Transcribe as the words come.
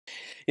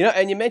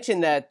And you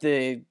mentioned that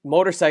the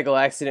motorcycle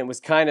accident was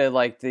kind of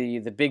like the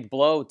big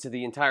blow to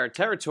the entire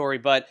territory,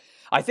 but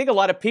I think a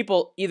lot of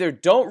people either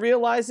don't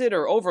realize it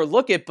or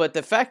overlook it, but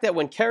the fact that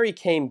when Kerry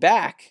came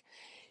back,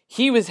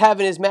 he was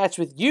having his match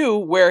with you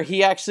where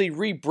he actually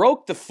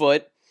re-broke the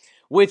foot,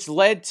 which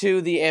led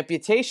to the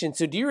amputation.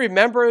 So do you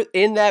remember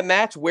in that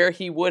match where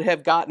he would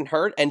have gotten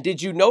hurt, and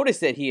did you notice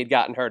that he had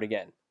gotten hurt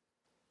again?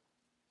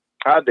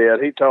 I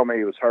did. He told me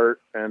he was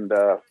hurt, and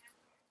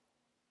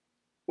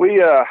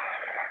we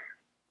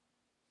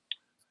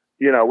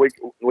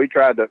we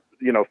tried to,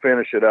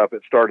 finish it up.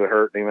 It started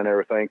hurting him and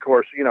everything. Of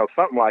course,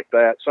 something like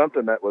that,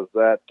 something that was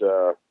that,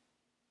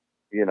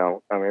 it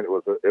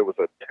was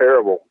a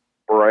terrible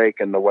break,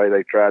 and the way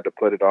they tried to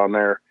put it on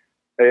there.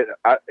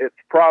 It's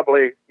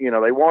probably,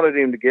 they wanted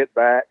him to get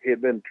back. He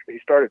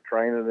started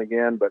training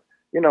again, but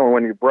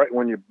when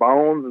you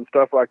bones and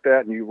stuff like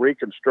that, and you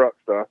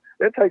reconstruct stuff,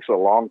 it takes a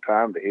long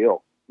time to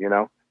heal.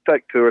 It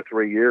takes 2 or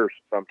 3 years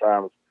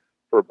sometimes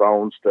for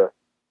bones to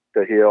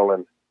heal,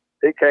 and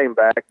he came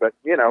back, but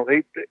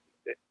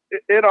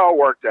it all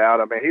worked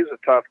out. I mean, he's a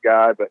tough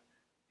guy, but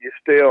you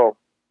still,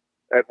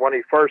 when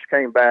he first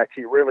came back,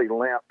 he really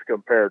limped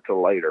compared to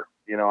later.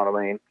 You know what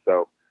I mean?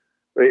 So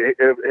it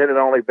had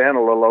only been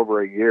a little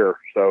over a year.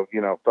 So,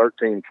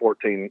 13,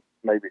 14,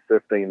 maybe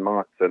 15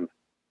 months. And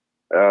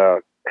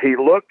he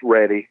looked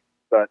ready,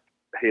 but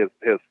his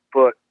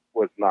foot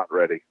was not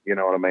ready. You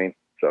know what I mean?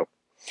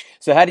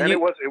 So how did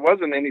you? It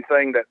wasn't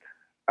anything that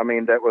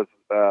was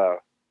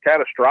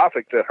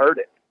catastrophic to hurt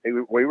it.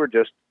 We were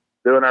just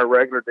doing our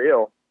regular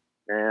deal,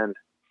 and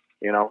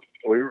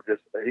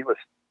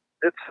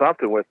it's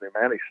something with me,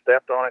 man. He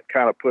stepped on it,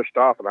 kind of pushed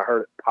off, and I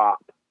heard it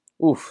pop.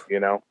 Oof.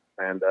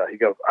 And he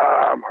goes,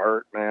 I'm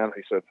hurt, man.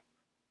 He said,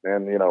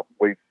 and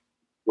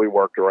we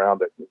worked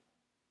around it and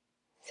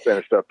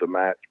finished up the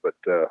match, but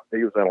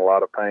he was in a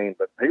lot of pain.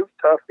 But he was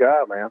a tough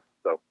guy, man.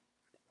 So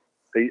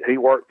he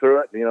worked through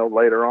it.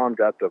 Later on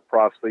got the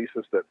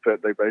prosthesis that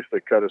fit. They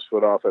basically cut his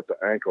foot off at the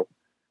ankle,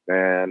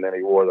 and then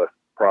he wore the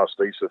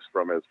prosthesis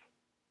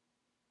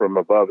from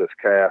above his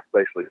calf,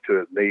 basically to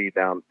his knee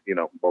down,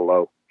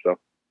 below. So.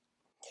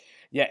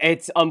 Yeah,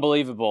 it's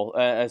unbelievable,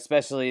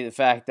 especially the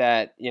fact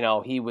that,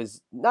 he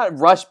was not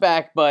rushed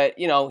back, but,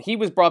 he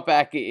was brought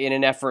back in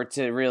an effort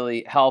to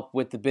really help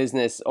with the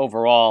business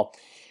overall.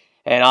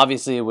 And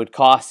obviously it would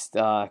cost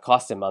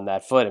him on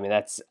that foot. I mean,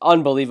 that's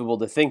unbelievable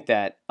to think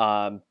that.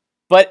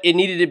 But it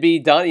needed to be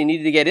done. He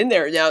needed to get in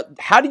there. Now,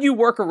 how did you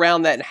work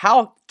around that, and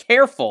how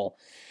careful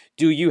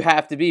do you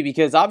have to be?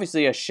 Because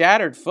obviously a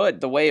shattered foot,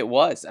 the way it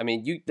was, I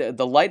mean,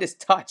 the lightest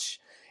touch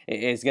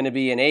is going to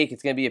be an ache.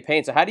 It's going to be a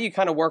pain. So how do you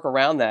kind of work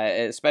around that,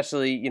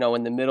 especially,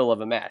 in the middle of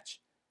a match?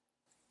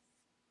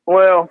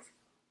 Well,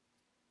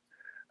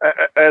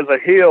 as a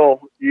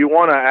heel, you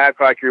want to act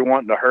like you're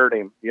wanting to hurt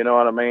him. You know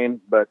what I mean?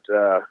 But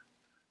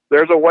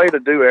there's a way to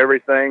do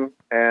everything,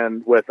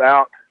 and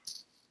without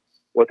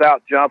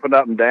jumping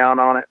up and down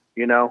on it.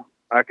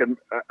 I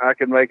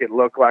can make it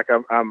look like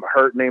I'm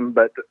hurting him.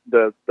 But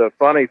the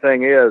funny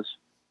thing is,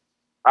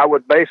 I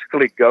would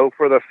basically go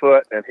for the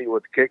foot and he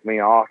would kick me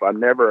off. I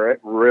never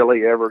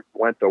really ever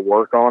went to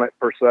work on it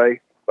per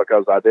se,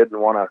 because I didn't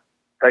want to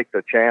take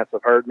the chance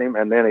of hurting him.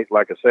 And then,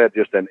 like I said,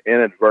 just an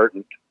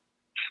inadvertent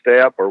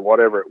step or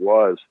whatever it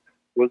was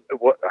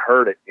what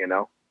hurt it,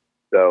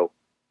 So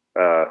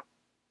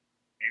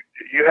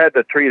you had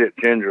to treat it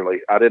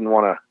gingerly. I didn't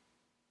want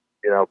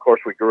to, of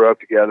course we grew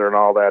up together and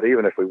all that.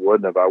 Even if we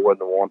wouldn't have, I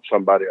wouldn't want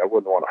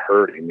to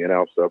hurt him,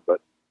 so,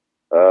 but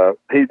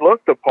he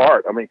looked the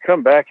part. I mean,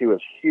 come back, he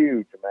was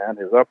huge, man.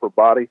 His upper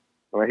body,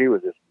 he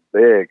was just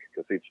big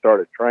because he'd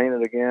started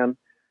training again,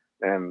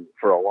 and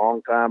for a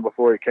long time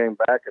before he came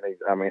back.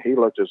 And he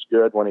looked as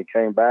good when he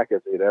came back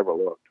as he'd ever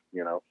looked,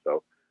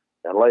 So,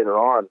 and later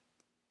on,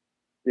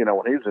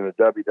 when he was in the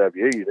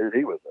WWE, dude,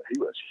 he was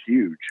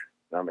huge.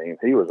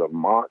 He was a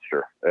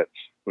monster at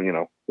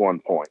one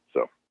point.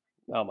 So.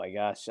 Oh my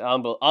gosh,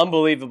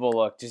 unbelievable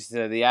look! Just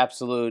the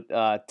absolute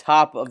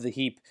top of the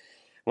heap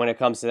when it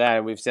comes to that,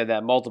 and we've said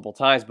that multiple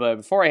times. But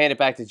before I hand it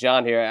back to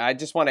John here, I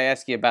just want to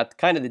ask you about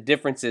kind of the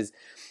differences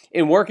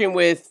in working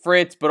with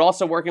Fritz, but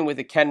also working with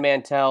a Ken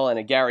Mantell and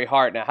a Gary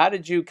Hart. Now, how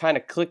did you kind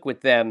of click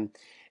with them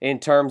in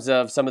terms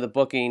of some of the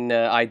booking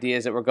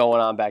ideas that were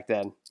going on back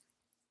then?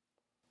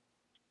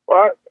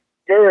 Well,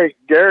 Gary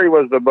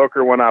was the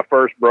booker when I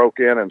first broke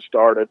in and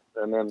started,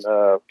 and then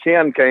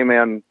Ken came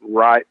in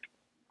right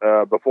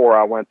before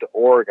I went to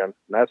Oregon, and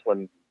that's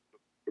when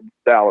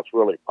Dallas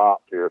really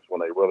popped here. It's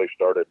when they really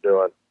started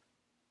doing.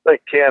 I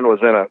think Ken was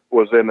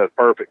in the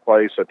perfect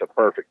place at the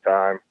perfect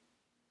time.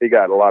 He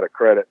got a lot of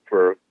credit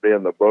for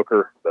being the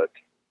booker, but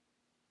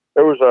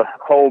there was a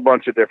whole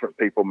bunch of different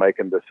people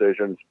making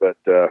decisions. But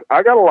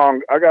I got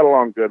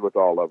along good with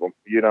all of them.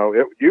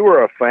 You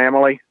were a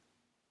family,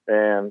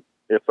 and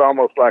it's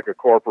almost like a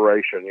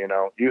corporation.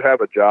 You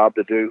have a job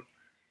to do,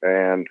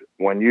 and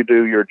when you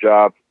do your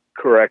job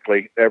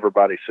correctly,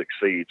 everybody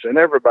succeeds, and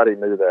everybody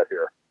knew that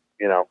here.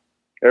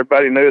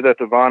 Everybody knew that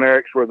the Von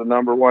Erichs were the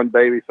number one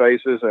baby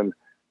faces, and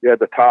you had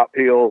the top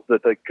heels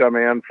that they'd come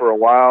in for a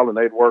while and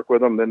they'd work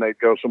with them. Then they'd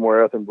go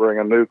somewhere else and bring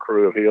a new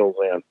crew of heels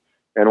in.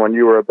 And when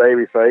you were a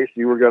baby face,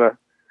 you were going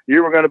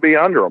to be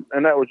under them.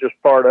 And that was just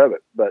part of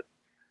it. But,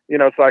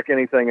 it's like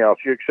anything else.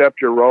 You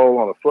accept your role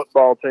on a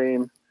football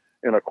team,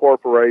 in a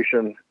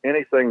corporation,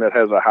 anything that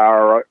has a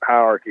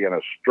hierarchy and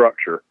a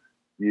structure,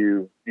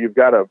 you've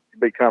got to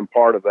become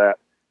part of that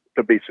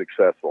to be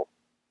successful.